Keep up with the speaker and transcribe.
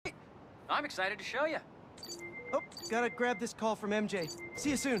I'm excited to show you. Oh, gotta grab this call from MJ.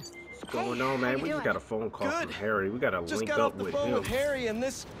 See you soon. What's going on, man? We just got a phone call from Harry. We gotta Just link got up off the with phone him with Harry, and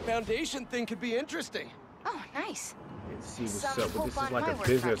this foundation thing could be interesting. Oh, nice. and see what's Some up. But this hope is on like my a work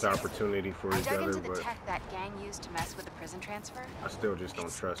business front. opportunity for I each dug other, into the but tech that gang used to mess with the prison transfer. I still just don't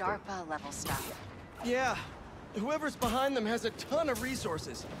It's trust them. DARPA level stuff. Yeah, whoever's behind them has a ton of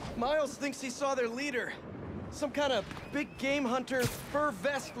resources. Miles thinks he saw their leader. Some kind of big game hunter, fur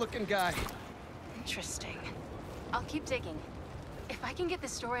vest looking guy. Interesting. I'll keep digging. If I can get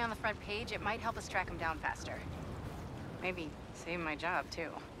this story on the front page, it might help us track him down faster. Maybe save my job, too.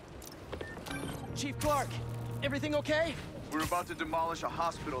 Chief Clark, everything okay? We're about to demolish a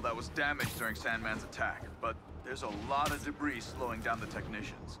hospital that was damaged during Sandman's attack, but there's a lot of debris slowing down the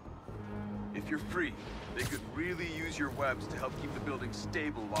technicians. If you're free, they could really use your webs to help keep the building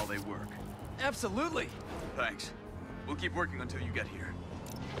stable while they work. Absolutely. Thanks. We'll keep working until you get here.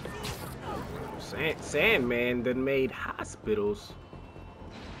 Sandman done made hospitals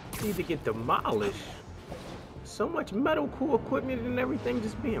need to get demolished. So much medical equipment and everything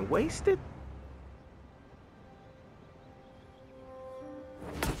just being wasted.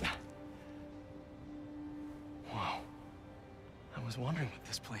 Whoa. I was wondering what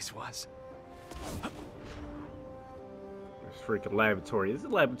this place was. This freaking laboratory. This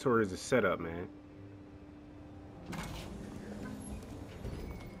laboratory is a setup, man.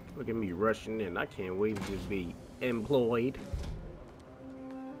 Look at me rushing in. I can't wait to just be employed.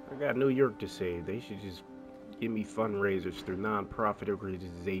 I got New York to save. They should just give me fundraisers through non-profit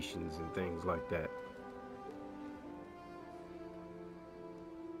organizations and things like that.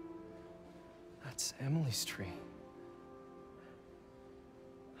 That's Emily's tree.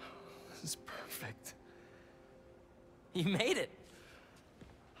 This is perfect. You made it.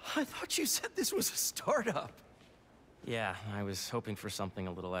 I thought you said this was a startup. Yeah, I was hoping for something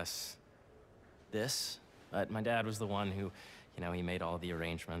a little less this, but my dad was the one who, you know, he made all the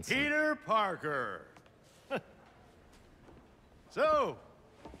arrangements. Peter Parker. So,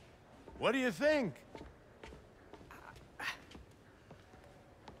 what do you think?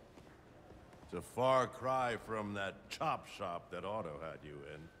 It's a far cry from that chop shop that Otto had you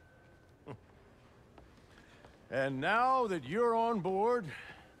in. And now that you're on board,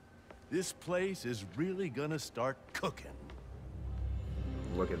 this place is really gonna start cooking.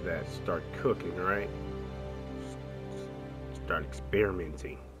 Look at that. Start cooking, right? Start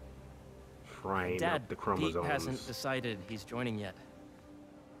experimenting. Frying Dad, up the Pete chromosomes. hasn't decided he's joining yet.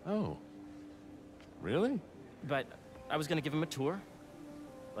 Oh. Really? But I was gonna give him a tour.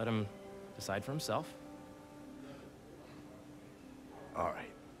 Let him decide for himself. All right.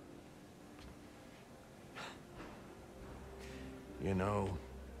 You know,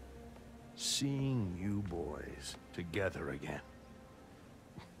 seeing you boys together again.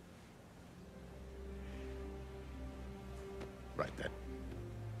 Right then.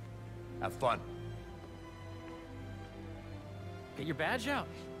 Have fun. Get your badge out.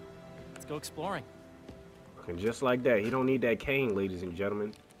 Let's go exploring. And just like that, he don't need that cane, ladies and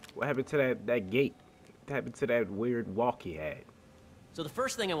gentlemen. What happened to that gate? What happened to that weird walk he had? So the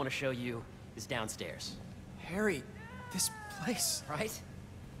first thing I want to show you is downstairs. Harry, this place. Right?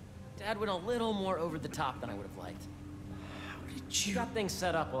 Dad went a little more over the top than I would have liked. How did She you... got things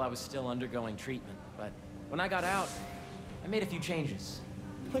set up while I was still undergoing treatment, but when I got out, I made a few changes.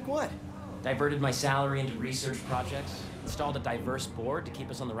 Like what? Diverted my salary into research projects, installed a diverse board to keep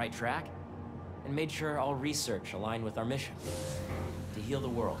us on the right track, and made sure all research aligned with our mission, to heal the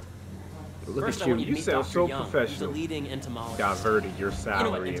world. Look First, at I you. want you to You meet sound Dr. so Young, who's a professional. leading entomologist. Diverted your You know what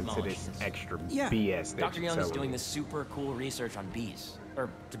salary into entomology this is. extra Yeah. BS that Dr. you're Young is telling doing me. this super cool research on bees, or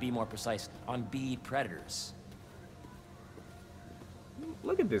to be more precise, on bee predators.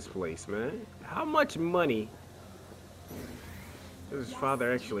 Look at this place, man. How much money does his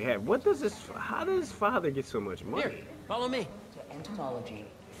father actually have? What does his... How does his father get so much money? Here, follow me. To entomology.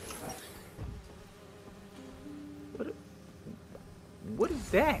 What is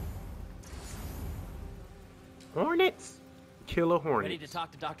that? Hornets? Killer hornets. Ready to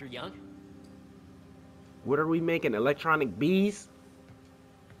talk to Dr. Young? What are we making? Electronic bees?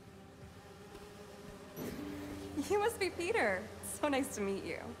 You must be Peter. So nice to meet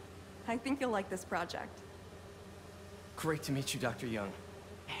you. I think you'll like this project. Great to meet you, Dr. Young.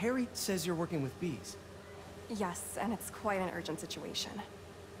 Harry says you're working with bees. Yes, and it's quite an urgent situation.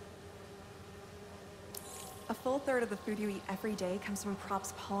 A full third of the food you eat every day comes from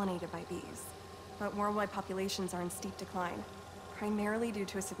crops pollinated by bees. But worldwide populations are in steep decline, primarily due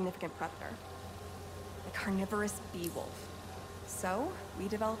to a significant predator, the carnivorous bee wolf. So, we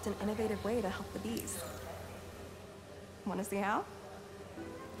developed an innovative way to help the bees. Want to see how?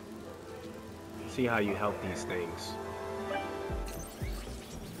 See how you help these things.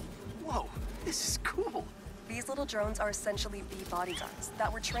 Whoa, this is cool. These little drones are essentially bee bodyguards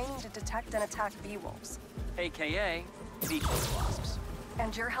that were training to detect and attack bee wolves. AKA bee killer wasps.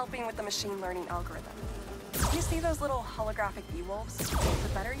 And you're helping with the machine learning algorithm. You see those little holographic bee wolves? The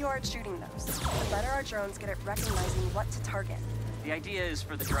better you are at shooting those, the better our drones get at recognizing what to target. The idea is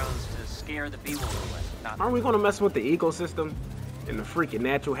for the drones to scare the bee wolves away, not... Aren't we gonna mess with the ecosystem and the freaking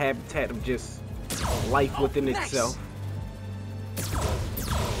natural habitat of just life within itself?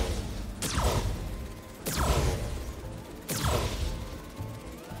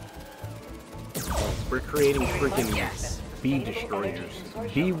 We're creating freaking bee destroyers,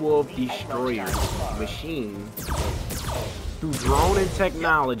 bee wolf destroyers, machine through drone and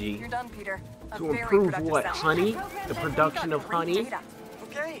technology. You're done, Peter. To improve what? Honey? The production of honey?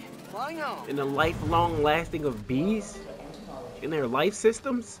 Okay, flying on. And the lifelong lasting of bees? In their life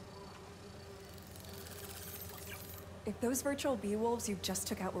systems? If those virtual bee wolves you just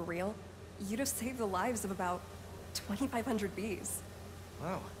took out were real, you'd have saved the lives of about 2,500 bees.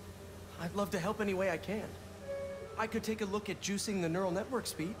 Wow. I'd love to help any way I can. I could take a look at juicing the neural network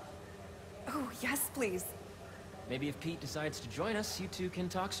speed. Oh, yes, please. Maybe if Pete decides to join us, you two can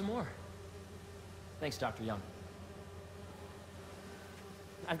talk some more. Thanks, Dr. Young.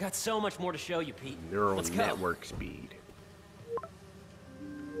 I've got so much more to show you, Pete. Neural Let's go. network speed.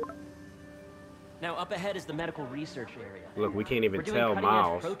 Now, up ahead is the medical research area. Look, we can't even We're doing tell cutting-edge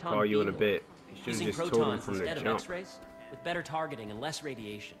Miles. proton Call you in a beam bit. You should using have just told him protons from the instead of jump. X-rays, with better targeting and less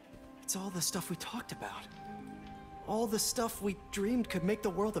radiation. It's all the stuff we talked about. All the stuff we dreamed could make the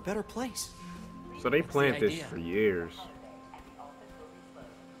world a better place. So they planned this idea. for years.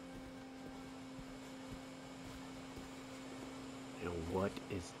 And what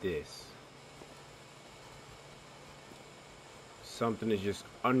is this? Something is just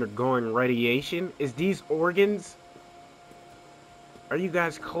undergoing radiation? Is these organs? Are you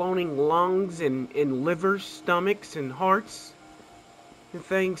guys cloning lungs and livers, stomachs, and hearts? And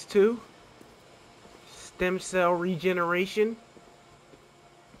things too? Stem cell regeneration?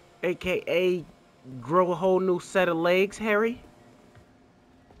 AKA grow a whole new set of legs, Harry?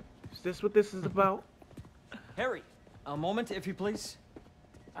 Is this what this is about? Harry, a moment, if you please.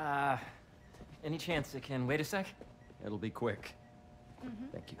 Any chance it can wait a sec? It'll be quick.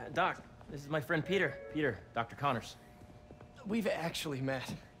 Thank you. Doc, this is my friend Peter. Peter, Dr. Connors. We've actually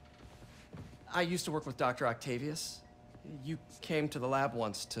met. I used to work with Dr. Octavius. You came to the lab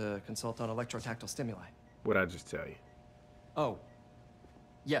once to consult on electrotactile stimuli. What'd I just tell you? Oh.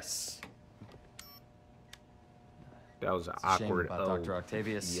 Yes. That was an It's a shame awkward about Dr.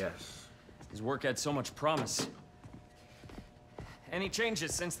 Octavius. Yes. His work had so much promise. Any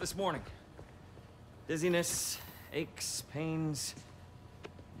changes since this morning? Dizziness, aches, pains,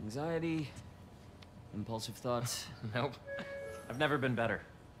 anxiety, impulsive thoughts? Nope. I've never been better.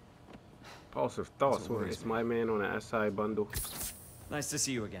 Impulsive thoughts. That's what worries It's my man on the SI bundle. Nice to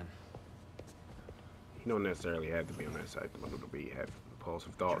see you again. You don't necessarily have to be on that side bundle to be have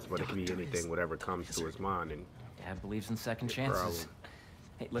impulsive thoughts, but it can be anything, whatever comes to his mind. And Dad believes in second no chances. problem.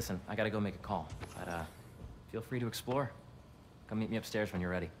 Hey, listen, I gotta go make a call. But, feel free to explore. Come meet me upstairs when you're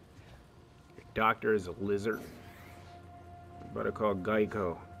ready. Your doctor is a lizard. You better call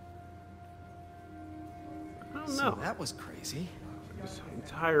Geico. I don't So know. that was crazy. This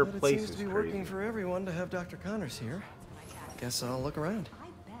entire But it place seems is to be crazy. working for everyone to have Dr. Connors here. Guess I'll look around. I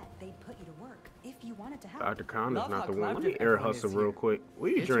bet they'd put you to work if you wanted to help. Dr. Connor's Love not how the one. Let me collaborative air everyone hustle is real here. quick. What are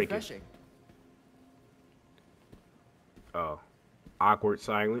you It's drinking? refreshing. Oh. Awkward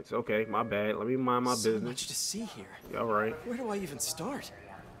silence. Okay, my bad. Let me mind my So business. much to see here. You all right? Where do I even start?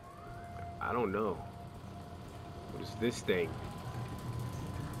 I don't know. What is this thing?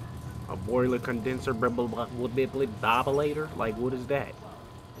 A boiler condenser bobulator? Like, what is that?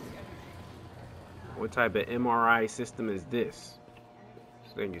 What type of MRI system is this?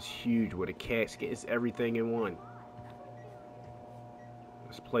 This thing is huge with a casket. It's everything in one.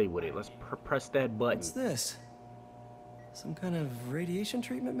 Let's play with it. Let's press that button. What's this? Some kind of radiation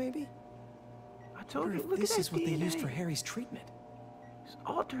treatment, maybe? I told Wonder you, if look at this that is what they used DNA. for Harry's treatment. It's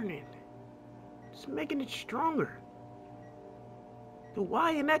alternate. It's making it stronger. The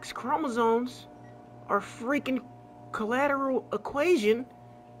Y and X chromosomes are freaking collateral equation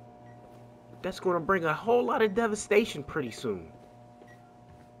that's going to bring a whole lot of devastation pretty soon.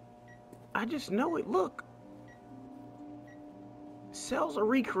 I just know it. Look. Cells are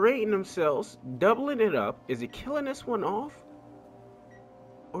recreating themselves, doubling it up. Is it killing this one off?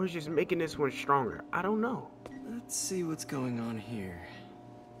 Or is it just making this one stronger? I don't know. Let's see what's going on here.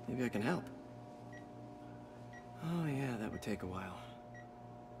 Maybe I can help. Oh yeah, that would take a while.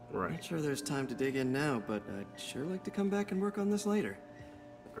 Right. Not sure there's time to dig in now, but I'd sure like to come back and work on this later.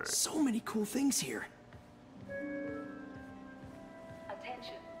 Right. So many cool things here.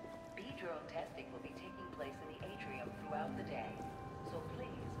 Attention. B-drone testing will be taking place in the atrium throughout the day, so please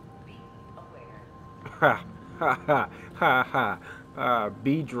be aware. Ha ha ha ha ha.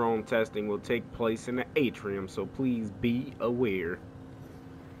 B-drone testing will take place in the atrium, so please be aware.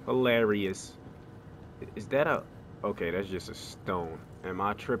 Hilarious. Is that a... Okay, that's just a stone. Am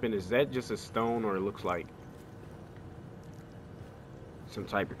I tripping? Is that just a stone, or it looks like some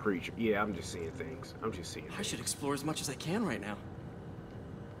type of creature? Yeah, I'm just seeing things. I'm just seeing things. I should explore as much as I can right now.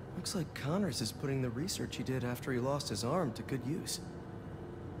 Looks like Connors is putting the research he did after he lost his arm to good use.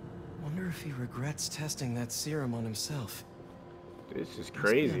 Wonder if he regrets testing that serum on himself. This is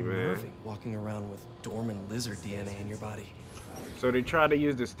crazy, man. Unnerving, walking around with dormant lizard DNA in your body. So they tried to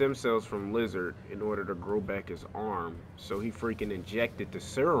use the stem cells from Lizard in order to grow back his arm. So he freaking injected the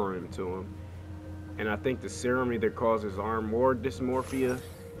serum into him. And I think the serum either caused his arm more dysmorphia,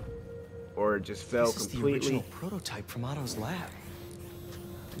 or it just fell completely. This is the original prototype from Otto's lab.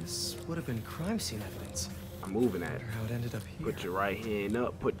 This would have been crime scene evidence. I'm moving at it. Wonder how it ended up here. Put your right hand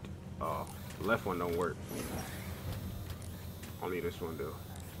up. Put... Oh, the left one don't work. Only this one do.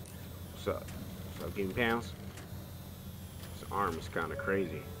 What's up? What's up, give me pounds? His arm is kind of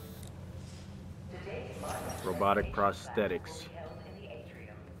crazy. Robotic prosthetics.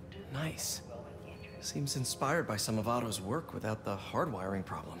 Nice. Seems inspired by some of Otto's work without the hardwiring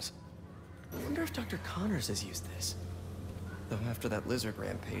problems. I wonder if Dr. Connors has used this. Though after that lizard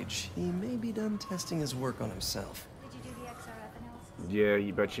rampage, he may be done testing his work on himself. Did you do the XRF analysis?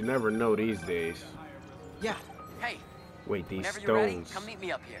 Yeah, but you never know these days. Yeah, Hey, Wait, these whenever stones. you're ready, come meet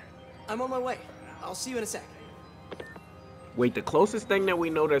me up here. I'm on my way. I'll see you in a sec. Wait, the closest thing that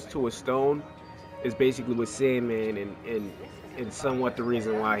we know that's to a stone is basically with Sandman, and somewhat the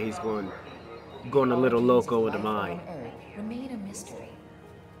reason why he's going a little loco in the mind. Earth remain a mystery.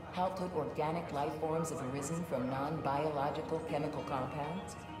 How could organic life forms have arisen from non-biological chemical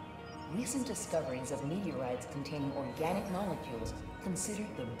compounds? Recent discoveries of meteorites containing organic molecules considered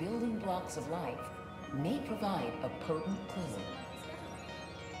the building blocks of life may provide a potent clue.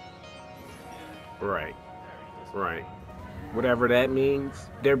 Right. Whatever that means,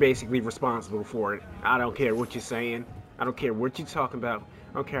 they're basically responsible for it. I don't care what you're saying. I don't care what you're talking about.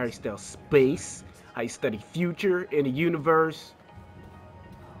 I don't care how you study space, how you study future in the universe,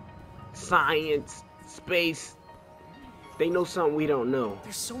 science, space. They know something we don't know.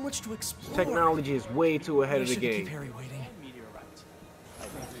 There's so much to explore. Technology is way too ahead of the Keep game. Harry waiting.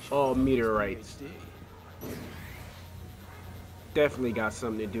 All meteorites. Definitely got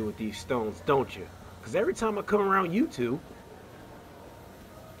something to do with these stones, don't you? Because every time I come around you two,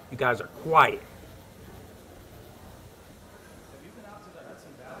 you guys are quiet.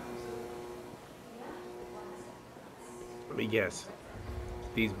 Let me guess.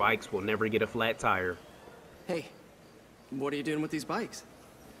 These bikes will never get a flat tire. Hey, what are you doing with these bikes?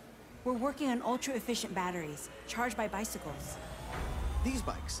 We're working on ultra-efficient batteries, charged by bicycles. These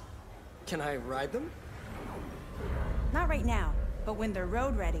bikes. Can I ride them? Not right now, but when they're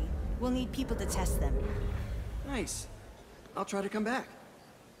road ready, we'll need people to test them. Nice. I'll try to come back.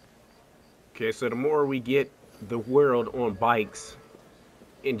 Okay, so the more we get the world on bikes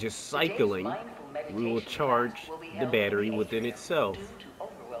and just cycling, we will charge the battery within itself.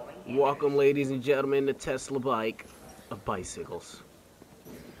 Welcome, ladies and gentlemen, the Tesla bike of bicycles.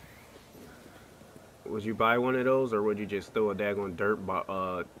 Would you buy one of those, or would you just throw a daggone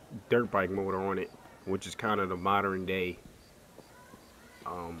dirt bike motor on it, which is kind of the modern day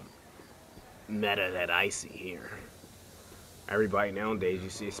meta that I see here? Everybody nowadays, you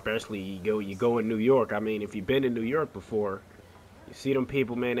see, especially you go in New York. I mean, if you've been in New York before, you see them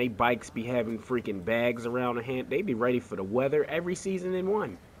people, man, they bikes be having freaking bags around the hand. They be ready for the weather every season in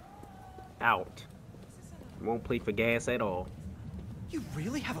one. Out. Won't play for gas at all. You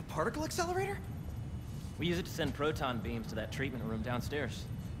really have a particle accelerator? We use it to send proton beams to that treatment room downstairs.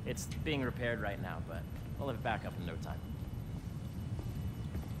 It's being repaired right now, but we'll have it back up in no time.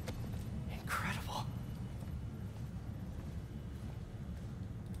 Incredible.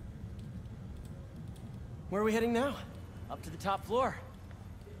 Where are we heading now? Up to the top floor.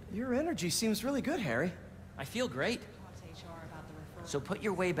 Your energy seems really good, Harry. I feel great. So put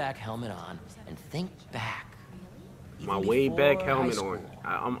your way back helmet on and think back. My Even way back before helmet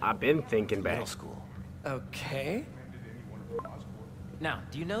high on. school, I've been thinking back. middle school. Okay. Now,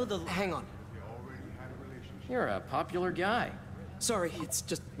 do you know the... Hang on. You're a popular guy. Sorry, it's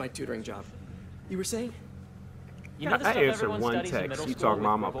just my tutoring job. You were saying? You know the I stuff answered everyone one studies in text. middle You school talking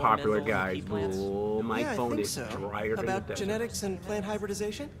about I'm with a popular ornamentals and guy. key plants? Oh, my Yeah, I phone think is so. drier than About the desert. genetics and plant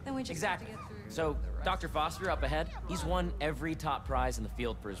hybridization? Then we just Exactly. have to get through So, Dr. Foster up ahead, he's won every top prize in the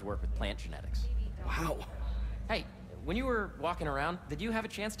field for his work with plant genetics. Wow. Hey, when you were walking around, did you have a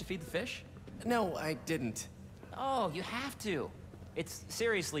chance to feed the fish? No, I didn't. Oh, you have to. It's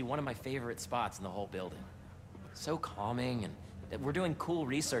seriously one of my favorite spots in the whole building. So calming, and we're doing cool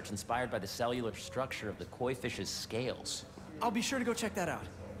research inspired by the cellular structure of the koi fish's scales. I'll be sure to go check that out.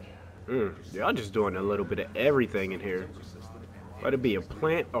 Y'all just doing a little bit of everything in here. Let it be a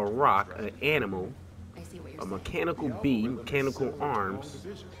plant, a rock, an animal, a mechanical bee, mechanical arms,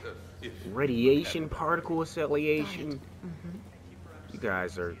 radiation, particle acceleration. You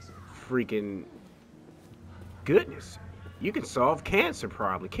guys are freaking goodness. You can solve cancer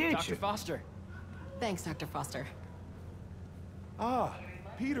probably, can't Dr. you? Foster. Thanks, Dr. Foster. Ah,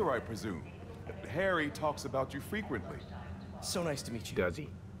 Peter, I presume. Harry talks about you frequently. So nice to meet you. Does he?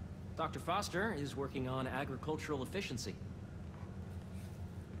 Dr. Foster is working on agricultural efficiency.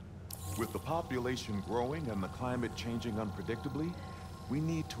 With the population growing and the climate changing unpredictably, we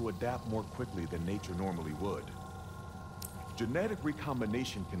need to adapt more quickly than nature normally would. Genetic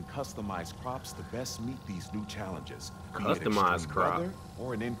recombination can customize crops to best meet these new challenges. be it Customize extreme crop. weather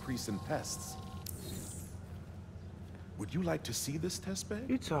or an increase in pests. Would you like to see this test bed?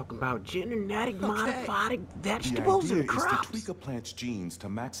 You talking about genetic modified The vegetables idea and is to crops? tweak a plant's genes to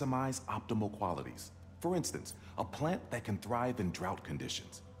maximize optimal qualities. For instance, a plant that can thrive in drought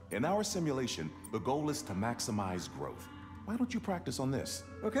conditions. In our simulation, the goal is to maximize growth. Why don't you practice on this?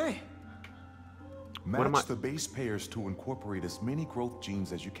 Okay. am Match I- the base pairs to incorporate as many growth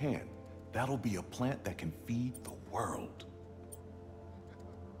genes as you can. That'll be a plant that can feed the world.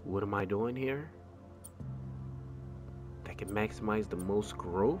 What am I doing here? That can maximize the most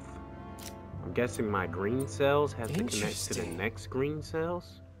growth? I'm guessing my green cells have to connect to the Interesting. next green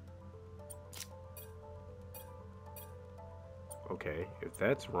cells? Okay, if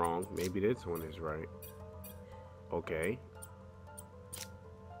that's wrong, maybe this one is right. Okay.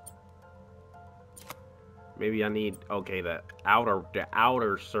 Maybe I need, okay, the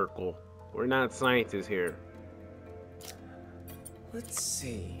outer circle. We're not scientists here. Let's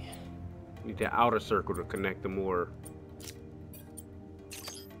see. Need the outer circle to connect the more.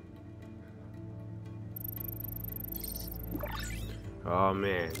 Oh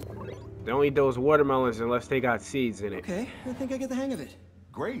man. Don't eat those watermelons unless they got seeds in it. Okay, I think I get the hang of it.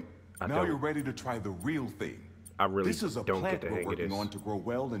 Great. I Now don't. you're ready to try the real thing. I really This is a don't plant get the we're hang of working this. on to grow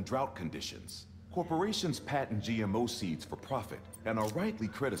well in drought conditions. Corporations patent GMO seeds for profit and are rightly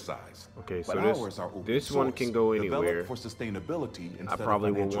criticized. Okay, but so this- ours are open this one source, can go developed anywhere. for sustainability I instead probably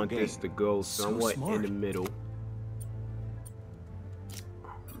of will financial want gain. this to go So somewhat in smart. the middle.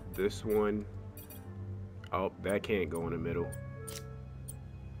 This one. Oh, that can't go in the middle.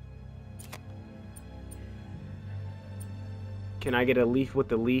 Can I get a leaf with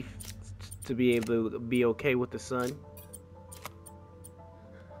the leaf to be able to be okay with the sun?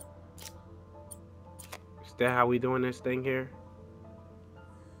 Is that how we doing this thing here?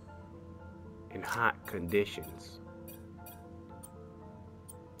 In hot conditions.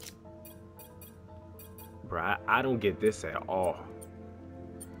 Bruh, I don't get this at all.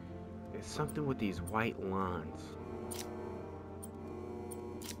 It's something with these white lines.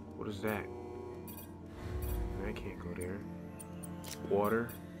 What is that? I can't go there. Water.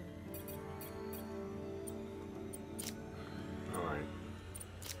 Alright.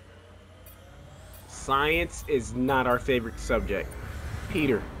 Science is not our favorite subject.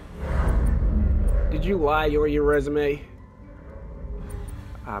 Peter, did you lie on your resume?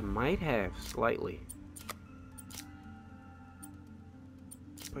 I might have, slightly.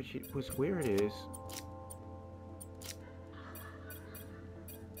 But what's weird is,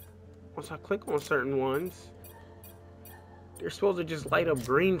 once I click on certain ones, they're supposed to just light up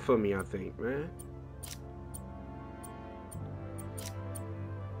green for me, I think, man.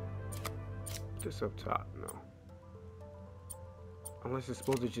 Just up top, no. Unless it's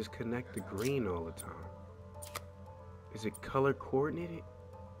supposed to just connect to green all the time. Is it color coordinated?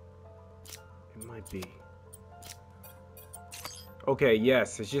 It might be. Okay,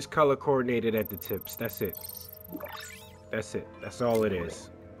 yes, it's just color coordinated at the tips. That's it. That's it. That's all it is.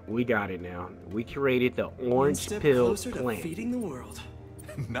 We got it now. We created the One orange step pill closer to plant. feeding the world.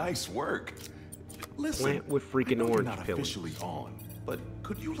 Nice work. Listen, Plant with I freaking know you're orange not pillars. officially on, but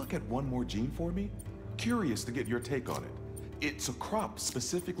could you look at one more gene for me? Curious to get your take on it. It's a crop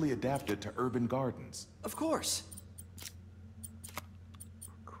specifically adapted to urban gardens. Of course.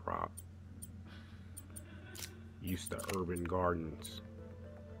 Crop. Used to urban gardens.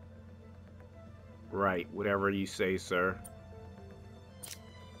 Right, whatever you say, sir.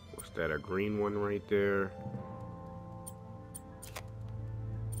 What's that, a green one right there?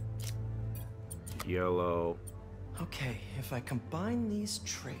 Yellow. Okay, if I combine these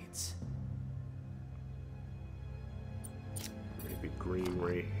traits... Maybe green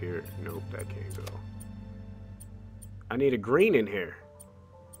right here. Nope, that can't go. I need a green in here.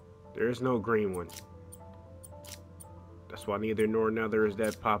 There's no green one. That's why neither nor another is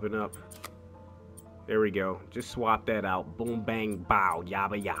that popping up. There we go. Just swap that out. Boom, bang, bow,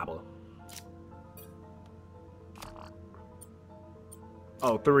 yabba, yabba.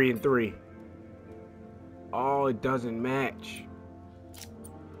 Oh, 3 and 3. Oh, it doesn't match.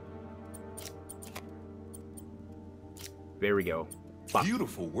 There we go. Bop.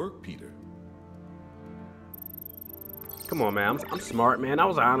 Beautiful work, Peter. Come on, man. I'm smart, man. I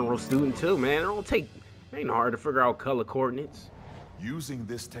was an honor roll student too, man. It ain't hard to figure out color coordinates. Using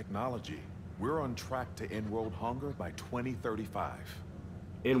this technology, we're on track to end world hunger by 2035.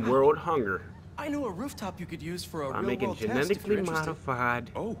 In world hunger. I know a rooftop you could use for a I'm real making world test if genetically you're interested.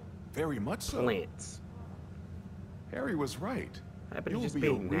 modified Oh, very much so. plants. Harry was right. Happen to You'll just be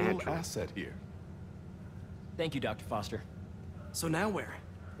a being real natural. asset here. Thank you, Dr. Foster. So now where?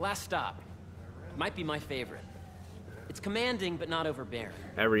 Last stop. Might be my favorite. It's commanding, but not overbearing.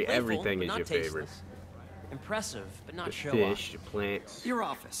 Everything Playful, is but not your favorite. tasteless. Impressive, but not The show fish, off. the plants, Your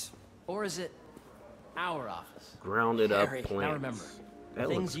office. Or is it our office? grounded up Harry, plants. now remember, the That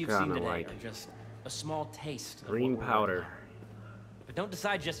things looks you've seen kind of today like are just a small taste of green what we're powder. working on. But don't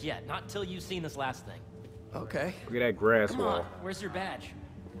decide just yet. Not until you've seen this last thing. Okay. Look at that grass Come wall. on, where's your badge?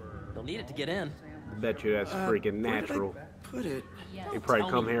 They'll need it to get in. Bet you that's freaking Where did I natural. put it? They probably Tell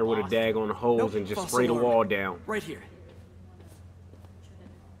come me, here with a boss. dag on the hose Nope, and just false spray the alarm. wall down. Right here.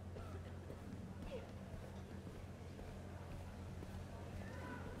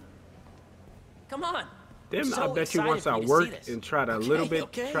 Come on. Them, I'm so I bet you excited once for I you to see work this. and try to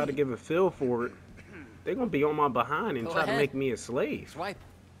Okay. try to give a feel for it, they're gonna be on my behind and Go try to ahead. make me a slave. Swipe.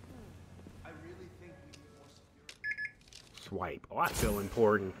 Swipe. Oh, I feel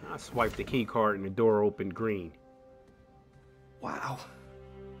important. I swiped the key card and the door opened green. Wow.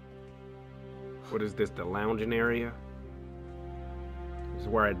 What is this, the lounging area? This is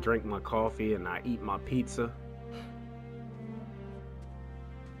where I drink my coffee and I eat my pizza.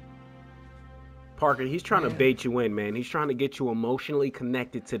 Parker, he's trying to bait you in, man. He's trying to get you emotionally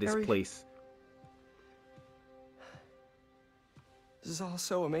connected to this Harry. place. This is all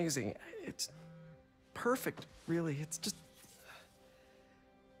so amazing. It's perfect, really. It's just...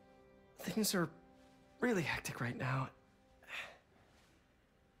 Things are really hectic right now.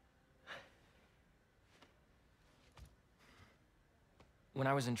 When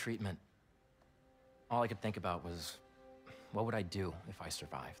I was in treatment, all I could think about was, what would I do if I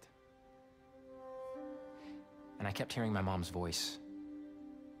survived? And I kept hearing my mom's voice,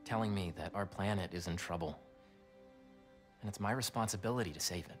 telling me that our planet is in trouble, and it's my responsibility to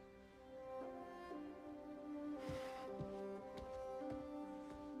save it.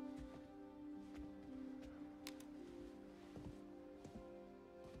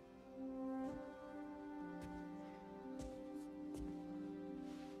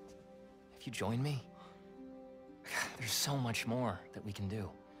 If you join me, there's so much more that we can do.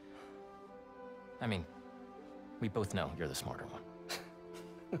 I mean, we both know you're the smarter one.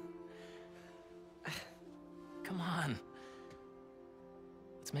 Come on.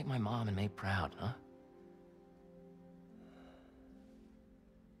 Let's make my mom and May proud, huh?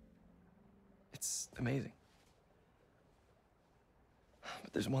 It's amazing.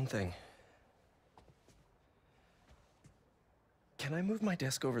 But there's one thing. Can I move my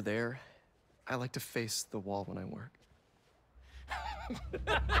desk over there? I like to face the wall when I work.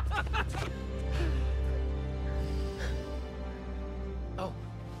 Oh,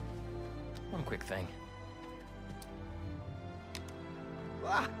 one quick thing.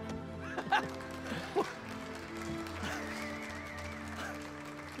 Ah!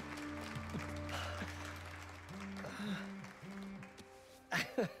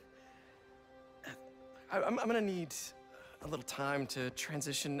 I'm gonna need a little time to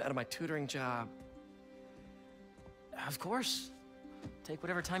transition out of my tutoring job. Of course. Take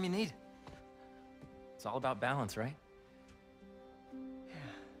whatever time you need. It's all about balance, right?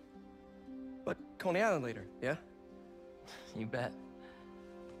 But Coney Island later, yeah? You bet.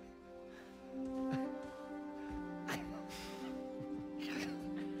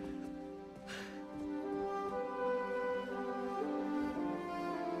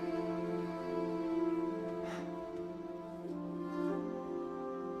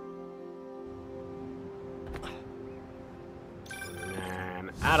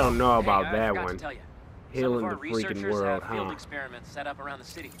 Man, I don't know about I that forgot one. to tell you. Some Healing of the our freaking researchers world, have field huh? experiments set up around the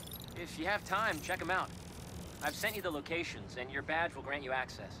city. If you have time, check them out. I've sent you the locations, and your badge will grant you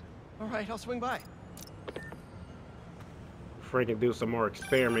access. All right, I'll swing by. Freaking do some more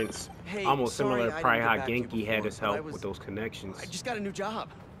experiments. Hey, Almost sorry similar I to probably didn't how get back to you Genki had before, his but I help was- with those connections. I just got a new job.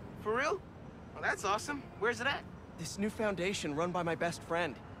 For real? Well, that's awesome. Where's it at? This new foundation run by my best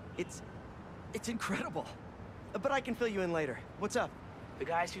friend. It's incredible. But I can fill you in later. What's up? The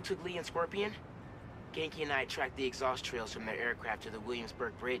guys who took Lee and Scorpion? Genki and I tracked the exhaust trails from their aircraft to the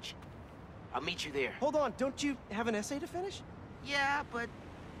Williamsburg Bridge. I'll meet you there. Hold on, don't you have an essay to finish? Yeah, but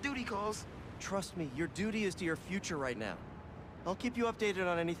duty calls. Trust me, your duty is to your future right now. I'll keep you updated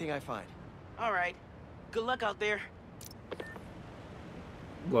on anything I find. All right. Good luck out there.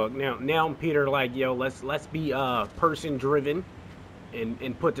 Look, now Peter like, yo, let's be person driven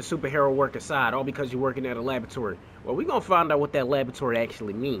and put the superhero work aside, all because you're working at a laboratory. Well, we're gonna find out what that laboratory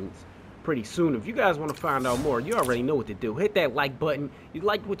actually means pretty soon. If you guys want to find out more, you already know what to do. Hit that like button. You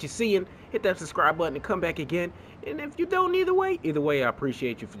like what you're seeing, hit that subscribe button and come back again. And if you don't, either way, I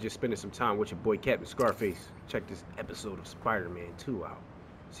appreciate you for just spending some time with your boy Captain Scarface. Check this episode of Spider-Man 2 out.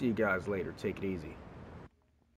 See you guys later. Take it easy.